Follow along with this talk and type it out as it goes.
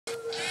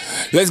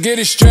Let's get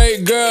it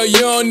straight, girl, you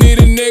don't need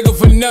a nigga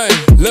for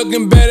nothing.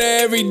 Looking better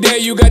every day,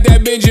 you got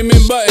that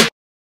Benjamin Button.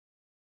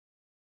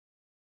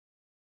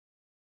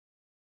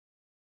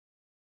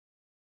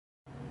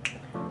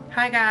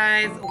 Hi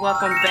guys,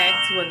 welcome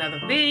back to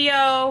another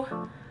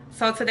video.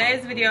 So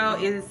today's video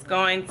is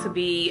going to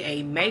be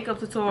a makeup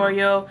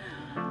tutorial.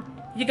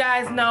 You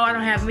guys know I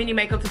don't have many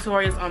makeup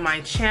tutorials on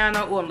my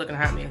channel. Oh, I'm looking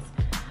at a hot mess.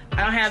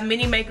 I don't have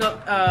many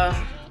makeup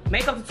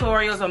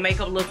tutorials or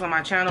makeup looks on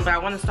my channel, but I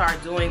want to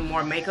start doing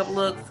more makeup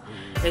looks.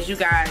 As you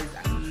guys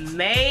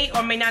may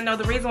or may not know,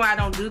 the reason why I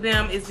don't do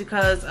them is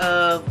because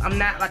of I'm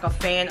not like a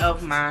fan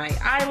of my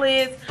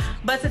eyelids.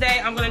 But today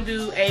I'm going to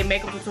do a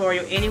makeup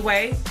tutorial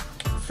anyway.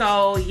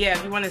 So yeah,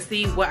 if you want to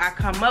see what I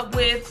come up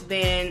with,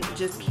 then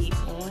just keep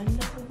on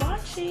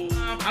watching.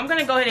 I'm going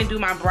to go ahead and do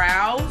my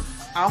brows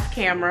off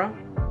camera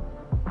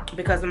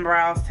because the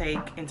brows take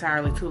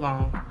entirely too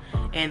long.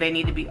 And they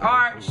need to be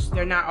arched.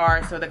 They're not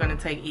arched, so they're going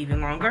to take even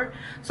longer.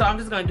 So I'm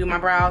just going to do my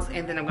brows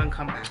and then I'm going to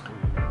come back.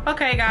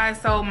 Okay guys,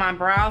 so my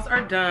brows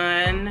are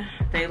done.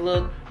 They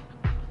look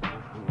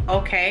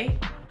okay.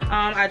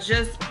 I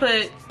just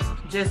put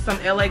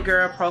some LA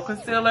Girl Pro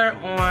Concealer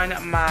on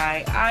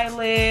my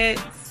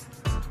eyelids.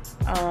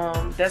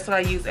 That's what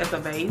I use as a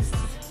base.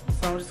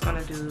 So I'm just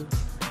going to do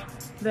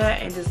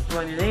that and just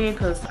blend it in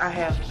because I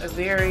have a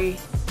very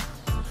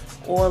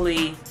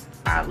oily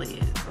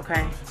eyelids,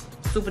 okay?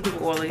 Super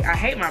duper oily. I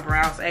hate my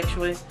brows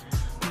actually,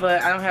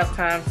 but I don't have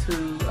time to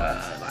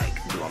like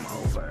do them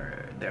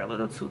over. They're a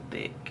little too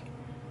thick,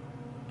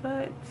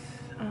 but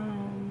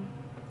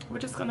we're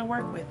just gonna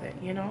work with it,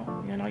 you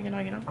know.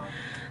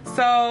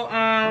 So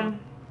I'm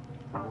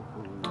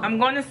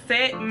going to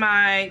set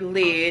my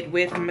lid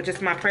with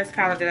just my pressed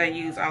powder that I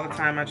use all the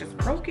time. I just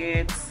broke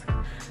it.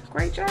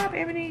 Great job,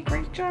 Ebony,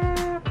 great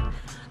job.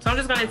 So I'm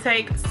just gonna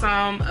take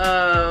some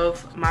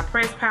of my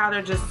pressed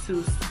powder just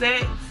to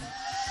set.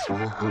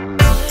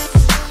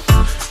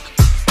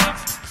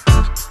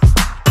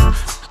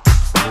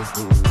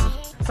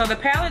 So the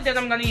palette that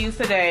I'm going to use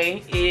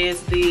today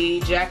is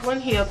the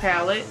Jaclyn Hill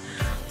palette,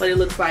 but it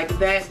looks like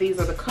that. These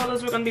are the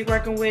colors we're going to be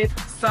working with.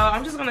 So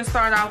I'm just going to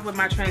start off with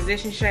my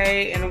transition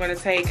shade, and I'm going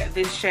to take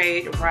this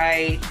shade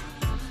right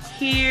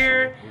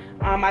here.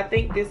 I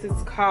think this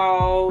is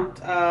called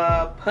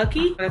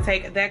Pucky. I'm going to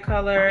take that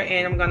color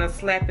and I'm going to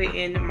slap it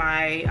in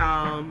my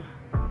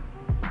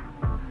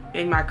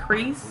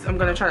crease. I'm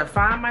gonna try to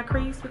find my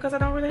crease because I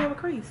don't really have a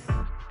crease.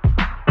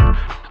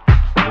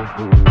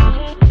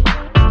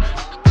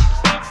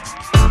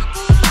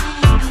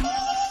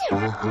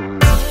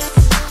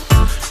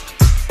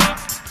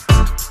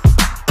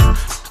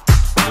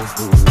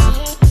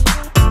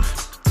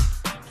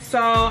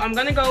 So I'm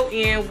gonna go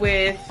in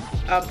with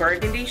a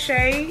burgundy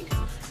shade,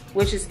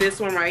 which is this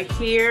one right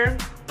here.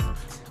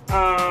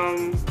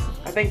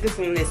 I think this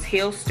one is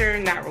Hilster,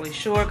 not really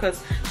sure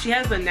because she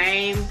has the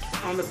name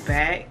on the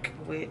back,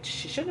 which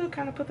she should have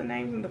kind of put the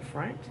names in the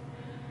front.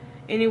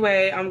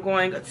 Anyway, I'm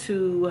going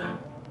to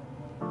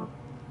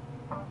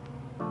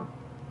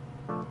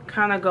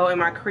kind of go in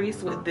my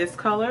crease with this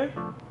color.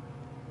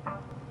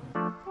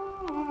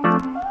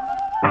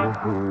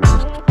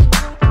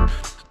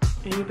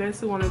 And you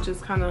basically want to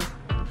just kind of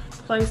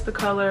place the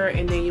color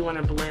and then you want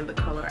to blend the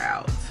color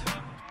out.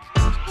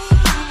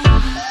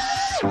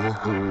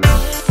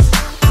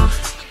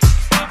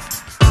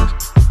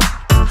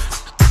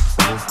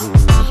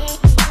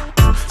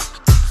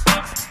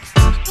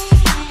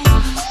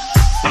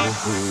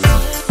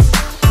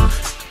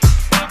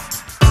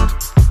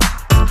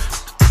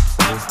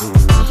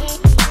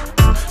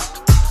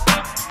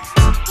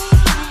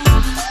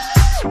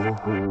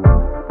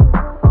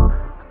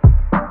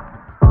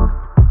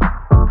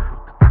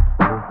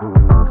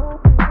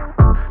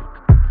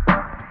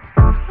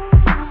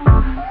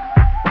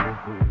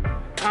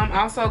 I'm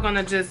also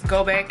gonna just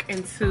go back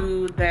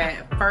into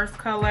that first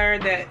color,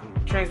 that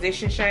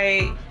transition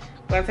shade. I'm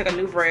gonna take a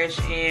new brush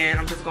and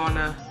I'm just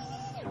gonna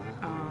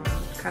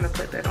kind of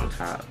put that on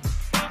top.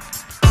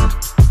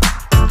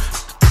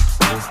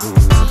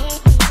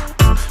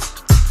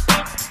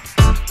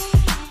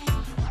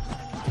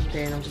 And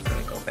then I'm just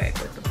gonna go back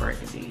with the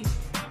burgundy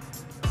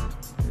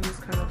and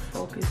just kind of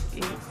focus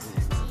it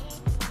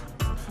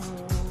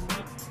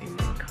in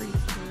that crease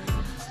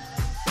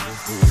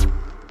area.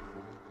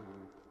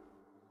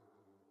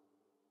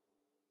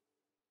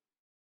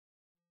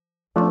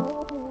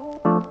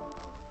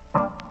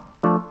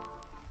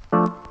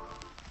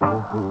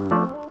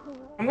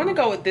 I'm gonna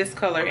go with this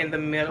color in the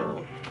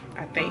middle,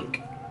 I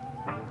think.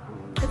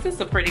 This is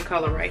a pretty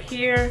color right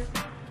here.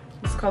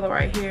 This color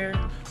right here.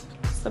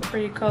 It's a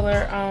pretty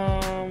color.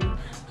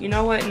 You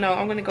know what? No,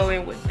 I'm gonna go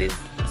in with this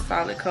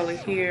solid color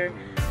here.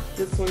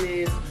 This one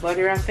is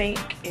Butter, I think.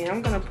 And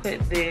I'm gonna put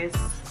this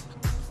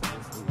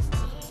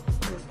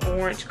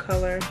orange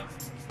color.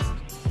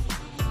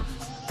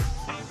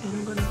 And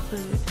I'm gonna put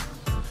it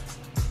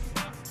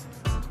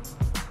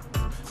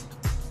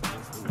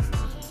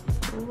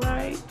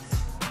right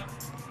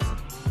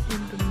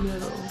in the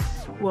middle.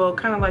 Well,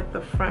 kind of like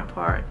the front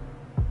part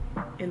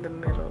in the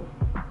middle.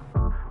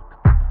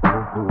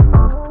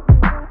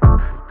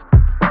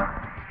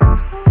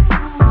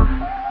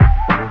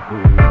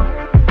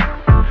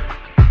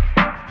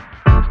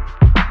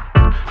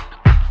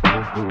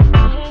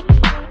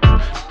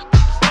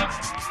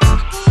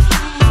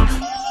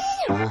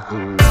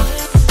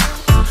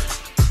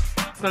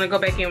 I'm gonna go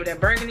back in with that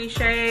burgundy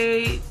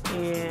shade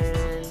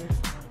and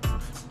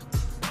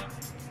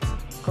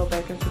go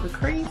back into the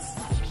crease.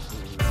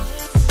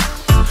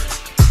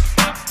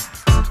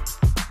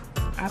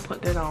 I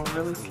put that on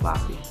really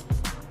sloppy.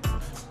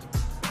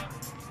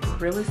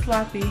 Really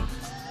sloppy.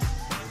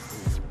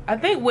 I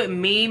think with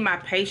me, my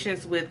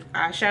patience with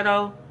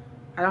eyeshadow,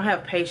 I don't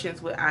have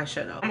patience with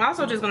eyeshadow. I'm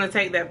also just gonna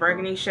take that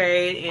burgundy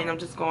shade and I'm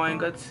just going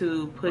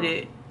to put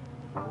it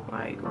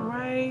like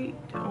right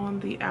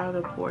on the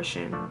outer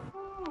portion.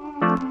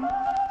 I'm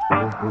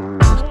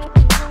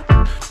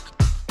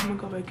gonna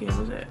go back in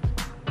with it,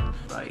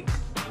 like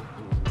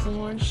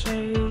orange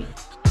shade.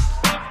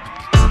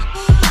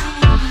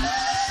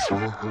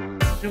 I'm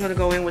gonna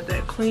go in with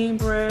that clean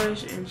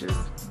brush and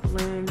just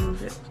blend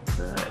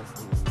the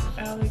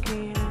out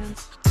again.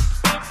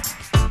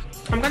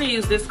 I'm gonna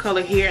use this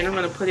color here and I'm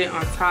gonna put it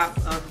on top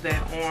of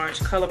that orange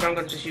color, but I'm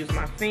gonna just use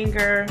my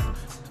finger.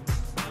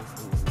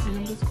 And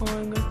I'm just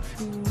going to,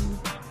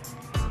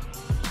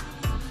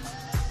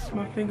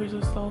 my fingers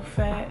are so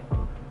fat.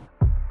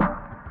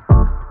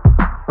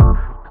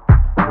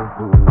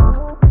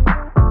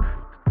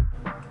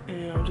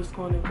 And I'm just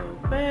going to go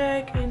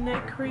back in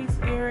that crease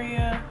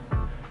area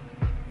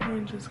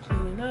and just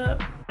clean it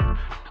up.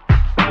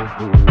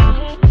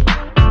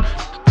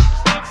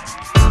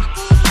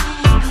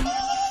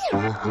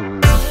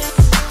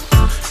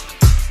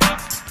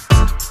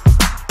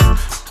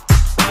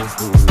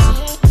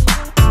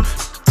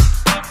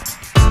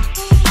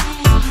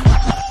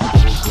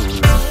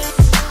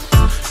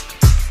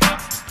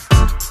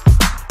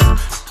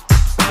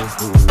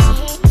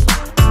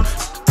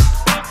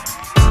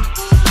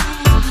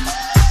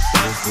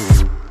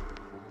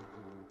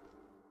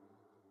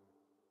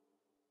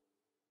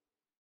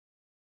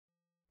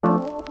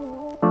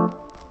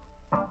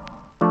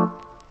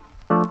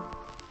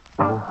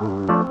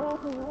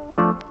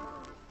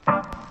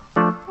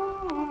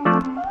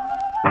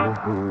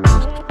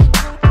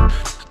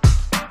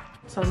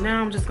 So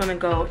now I'm just gonna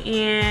go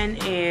in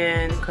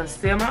and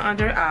conceal my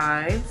under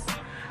eyes.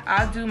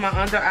 I'll do my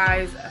under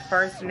eyes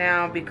first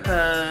now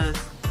because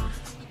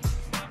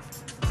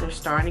they're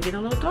starting to get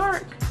a little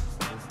dark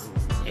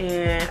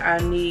and I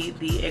need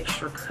the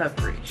extra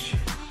coverage.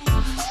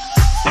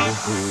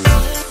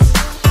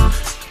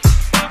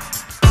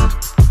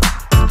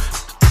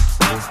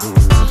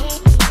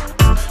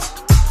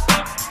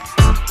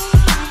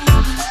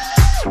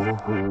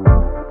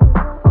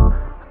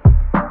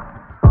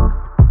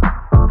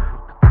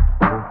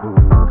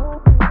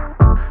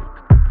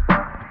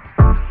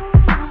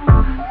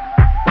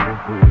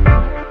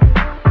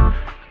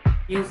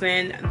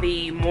 Using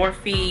the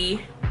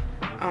Morphe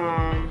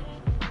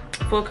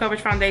full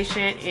coverage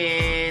foundation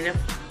in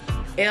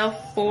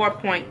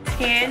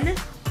F4.10.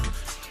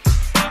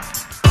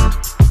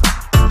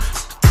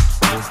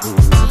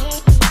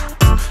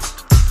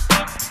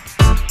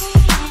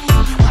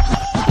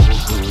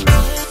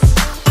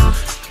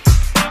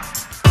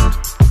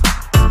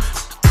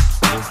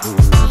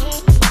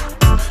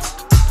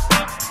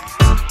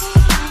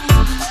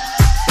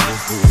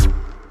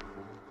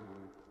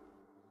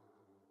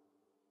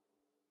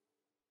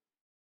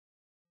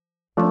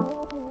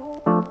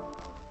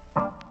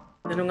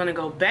 Then I'm gonna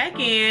go back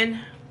in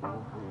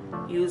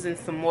using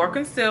some more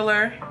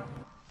concealer.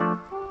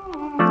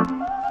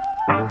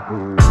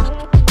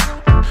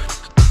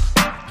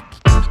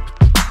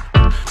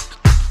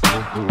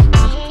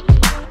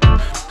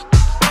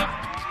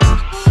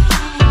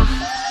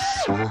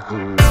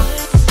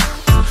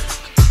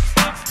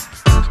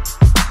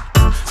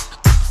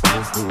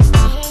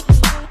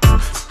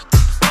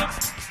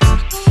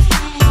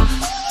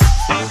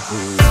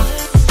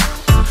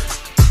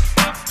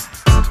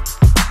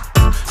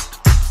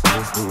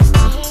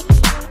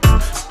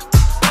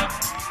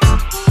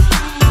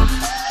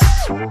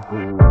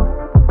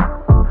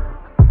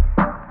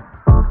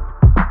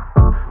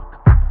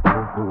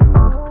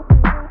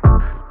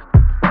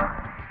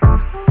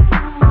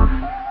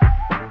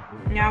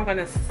 Now I'm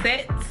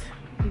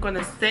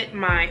gonna set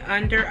my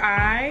under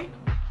eye.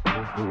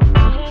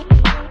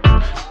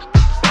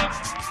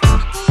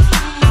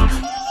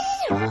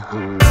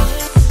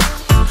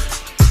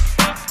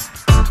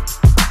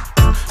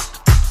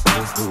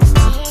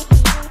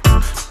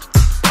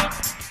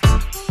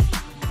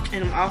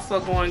 And I'm also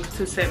going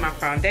to set my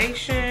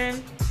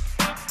foundation.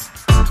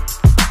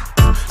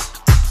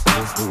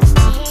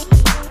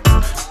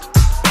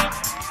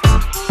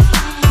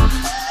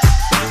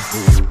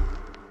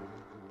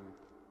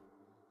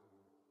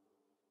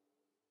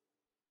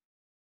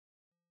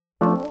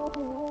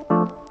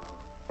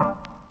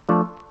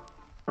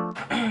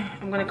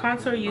 I'm going to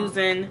contour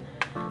using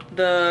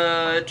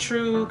the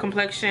True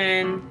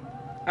Complexion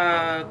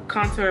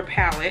contour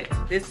palette.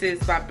 This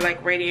is by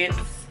Black Radiance.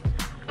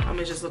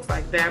 It just looks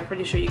like that. I'm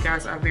pretty sure you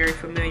guys are very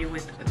familiar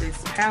with this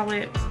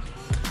palette.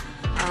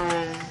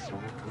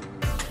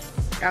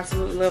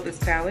 Absolutely love this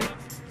palette.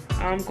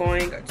 I'm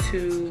going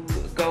to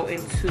go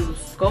into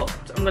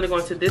Sculpt. I'm going to go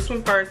into this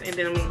one first, and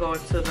then I'm going to go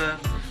into the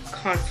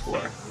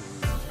contour.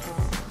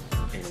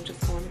 And I'm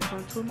just going to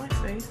contour my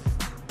face.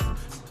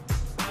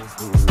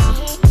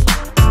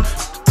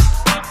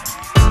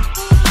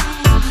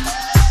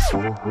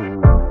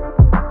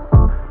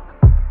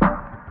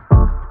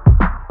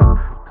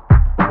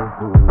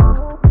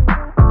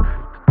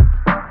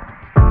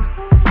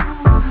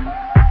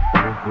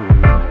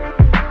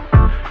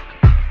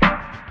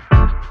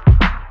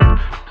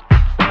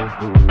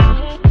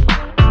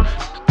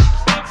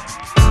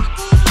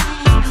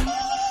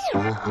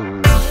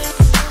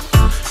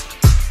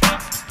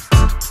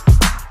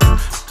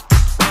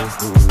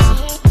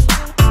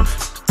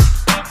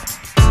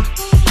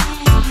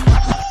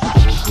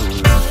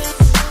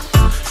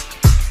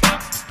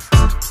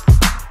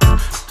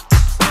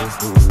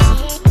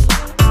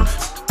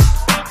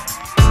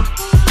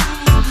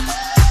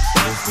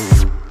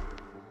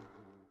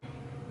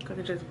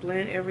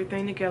 blend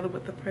everything together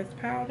with the pressed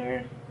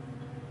powder.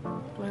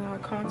 Blend our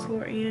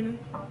contour in.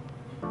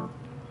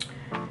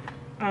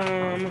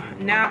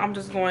 Now I'm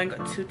just going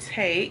to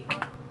take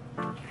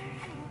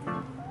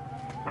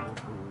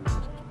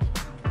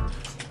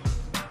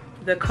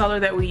the color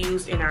that we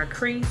used in our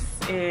crease,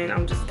 and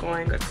I'm just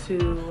going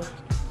to,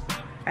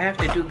 I have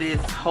to do this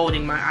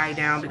holding my eye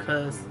down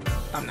because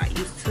I'm not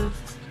used to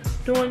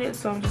doing it,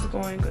 so I'm just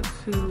going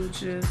to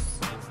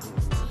just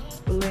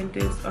blend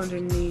this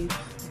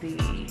underneath the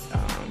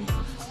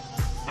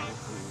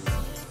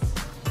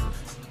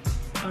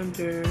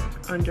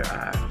under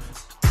eye.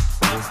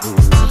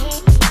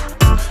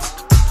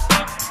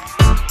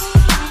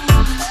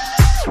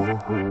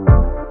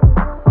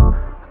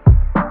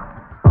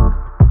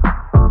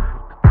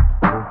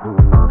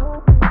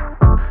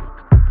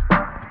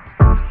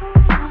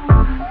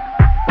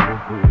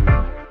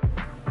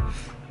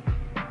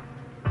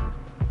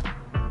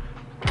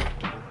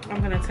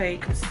 I'm gonna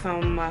take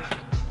some let's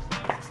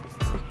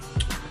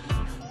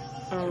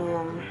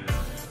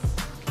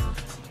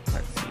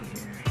see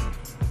here.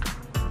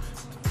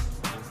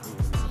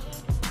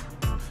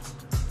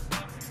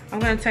 I'm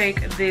gonna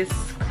take this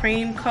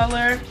cream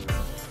color,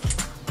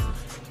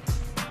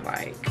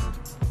 like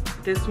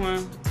this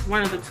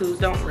one of the two,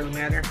 don't really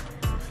matter,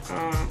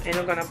 and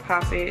I'm gonna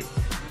pop it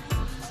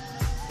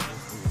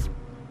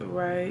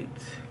right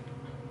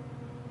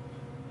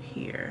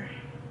here.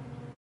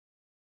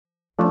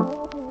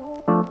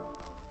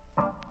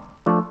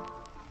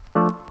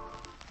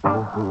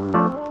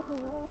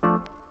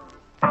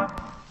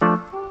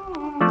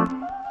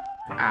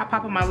 I'll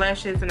pop on my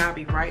lashes and I'll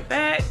be right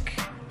back.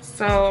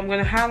 So I'm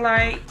gonna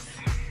highlight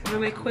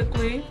really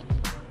quickly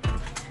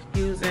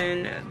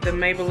using the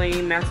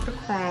Maybelline Master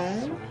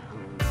Chrome.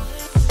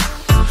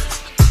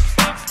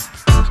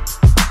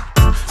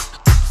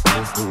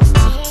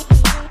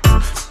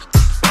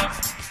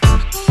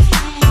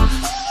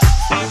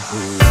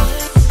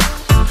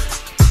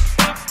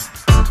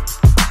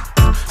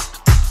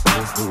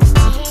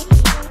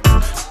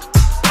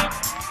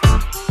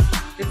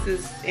 This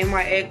is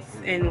NYX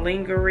and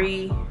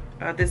Lingerie.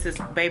 This is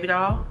Baby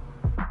Doll.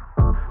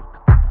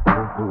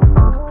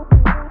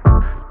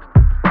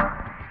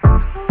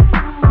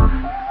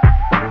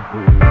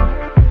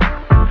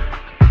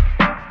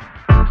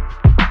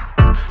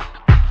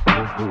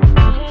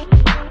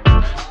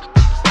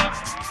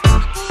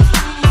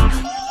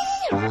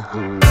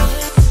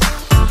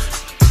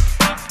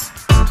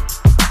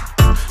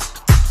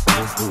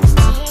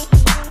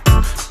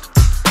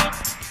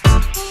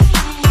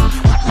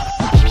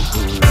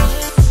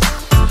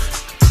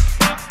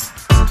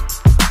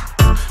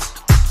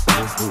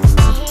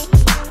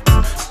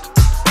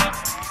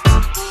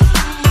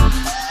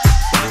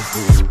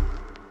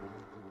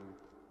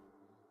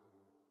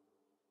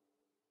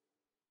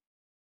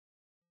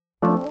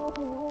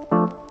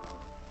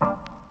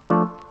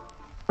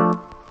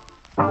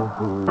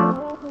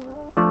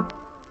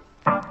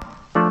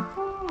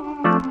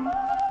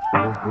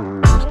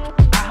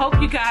 I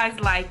hope you guys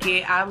like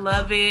it. I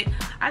love it.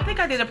 I think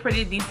I did a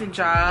pretty decent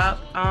job.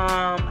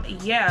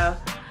 Yeah.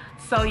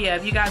 So yeah,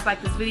 if you guys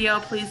like this video,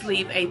 please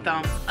leave a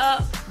thumbs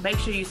up. Make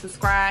sure you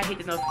subscribe, hit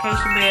the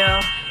notification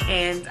bell,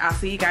 and I'll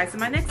see you guys in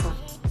my next one.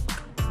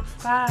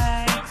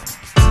 Bye.